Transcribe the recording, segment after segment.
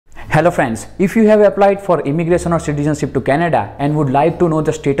Hello friends, if you have applied for immigration or citizenship to Canada and would like to know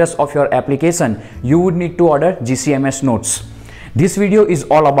the status of your application, you would need to order GCMS notes. This video is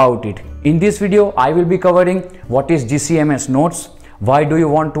all about it. In this video, I will be covering what is GCMS notes, why do you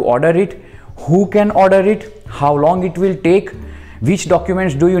want to order it, who can order it, how long it will take, which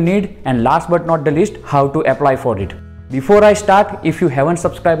documents do you need, and last but not the least, how to apply for it. Before I start, if you haven't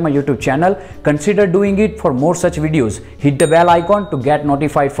subscribed my YouTube channel, consider doing it for more such videos. Hit the bell icon to get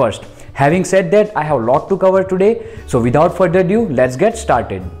notified first. Having said that, I have a lot to cover today. So without further ado, let's get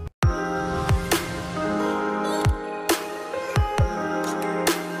started.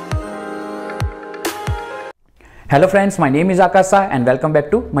 Hello friends, my name is Akasa and welcome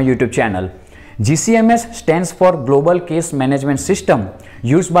back to my YouTube channel. GCMS stands for Global Case Management System,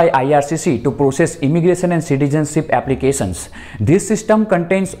 used by IRCC to process immigration and citizenship applications. This system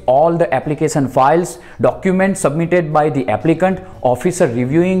contains all the application files, documents submitted by the applicant, officer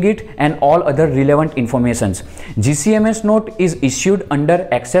reviewing it, and all other relevant informations. GCMS note is issued under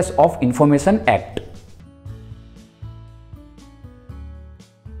Access of Information Act.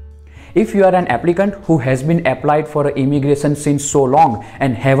 If you are an applicant who has been applied for immigration since so long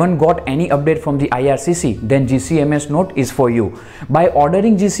and haven't got any update from the IRCC, then GCMS note is for you. By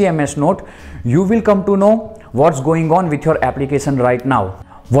ordering GCMS note, you will come to know what's going on with your application right now.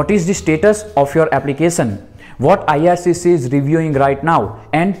 What is the status of your application? What IRCC is reviewing right now,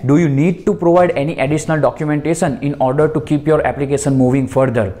 and do you need to provide any additional documentation in order to keep your application moving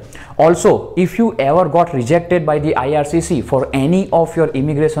further? Also, if you ever got rejected by the IRCC for any of your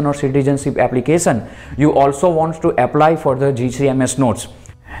immigration or citizenship application, you also want to apply for the GCMS notes.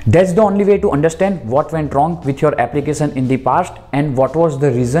 That's the only way to understand what went wrong with your application in the past and what was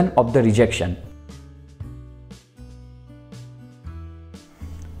the reason of the rejection.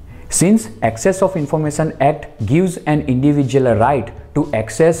 Since Access of Information Act gives an individual a right to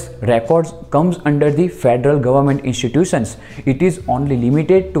access records comes under the federal government institutions, it is only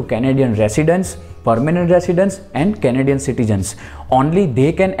limited to Canadian residents, permanent residents and Canadian citizens. Only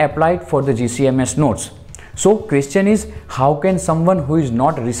they can apply for the GCMS notes. So question is, how can someone who is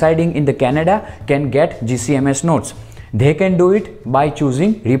not residing in the Canada can get GCMS notes? They can do it by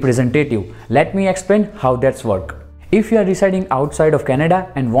choosing representative. Let me explain how that's work. If you are residing outside of Canada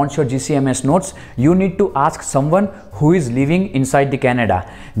and want your GCMS notes, you need to ask someone who is living inside the Canada.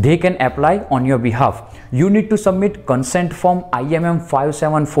 They can apply on your behalf. You need to submit consent form IMM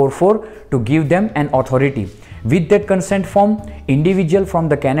 5744 to give them an authority. With that consent form, individual from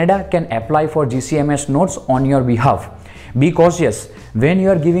the Canada can apply for GCMS notes on your behalf. Be cautious. When you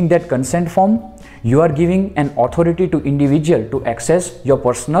are giving that consent form, you are giving an authority to individual to access your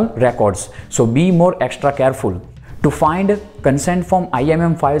personal records. So be more extra careful. To find consent form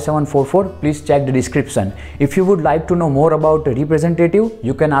IMM 5744, please check the description. If you would like to know more about a representative,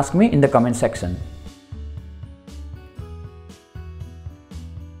 you can ask me in the comment section.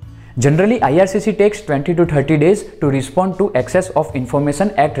 Generally, IRCC takes 20 to 30 days to respond to Access of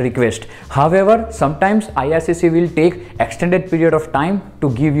Information Act request. However, sometimes IRCC will take extended period of time to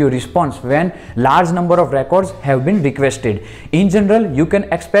give you response when large number of records have been requested. In general, you can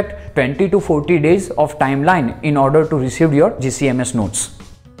expect 20 to 40 days of timeline in order to receive your GCMS notes.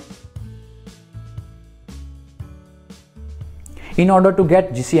 In order to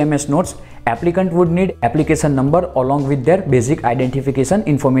get GCMS notes, applicant would need application number along with their basic identification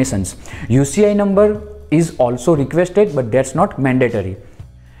informations. UCI number is also requested, but that's not mandatory.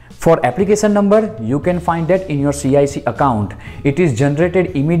 For application number, you can find that in your CIC account. It is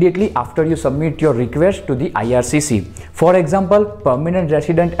generated immediately after you submit your request to the IRCC. For example, permanent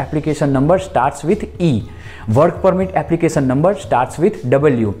resident application number starts with E. Work permit application number starts with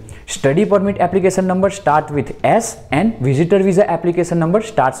W. Study permit application number starts with S, and visitor visa application number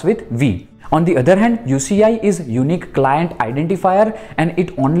starts with V. On the other hand, UCI is unique client identifier and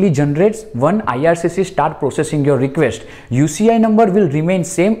it only generates when IRCC start processing your request. UCI number will remain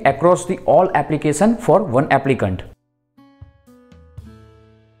same across the all application for one applicant.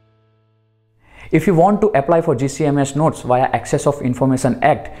 If you want to apply for GCMS notes via Access of Information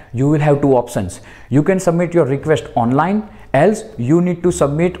Act, you will have two options. You can submit your request online, else you need to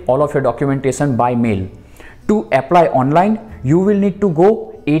submit all of your documentation by mail. To apply online, you will need to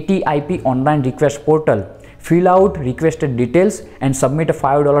go ATIP online request portal, fill out requested details and submit a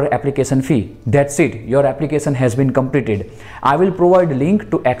 $5 application fee. That's it, your application has been completed. I will provide a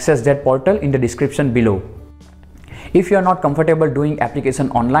link to access that portal in the description below. If you are not comfortable doing application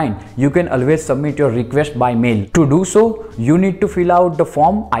online, you can always submit your request by mail. To do so, you need to fill out the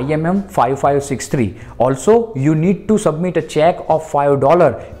form IMM 5563. Also, you need to submit a check of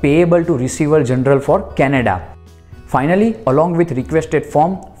 $5 payable to Receiver General for Canada. Finally, along with requested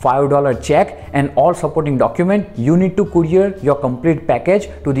form, $5 check and all supporting document, you need to courier your complete package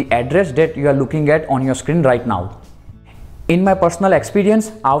to the address that you are looking at on your screen right now. In my personal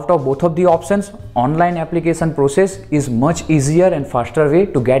experience, out of both of the options, online application process is much easier and faster way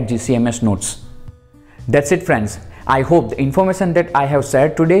to get GCMS notes. That's it friends. I hope the information that I have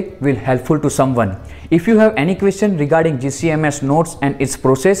shared today will helpful to someone. If you have any question regarding GCMS notes and its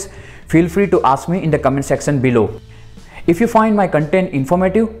process, feel free to ask me in the comment section below. If you find my content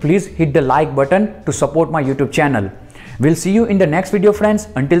informative, please hit the like button to support my YouTube channel. We'll see you in the next video friends.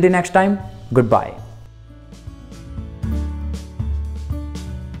 Until the next time, goodbye.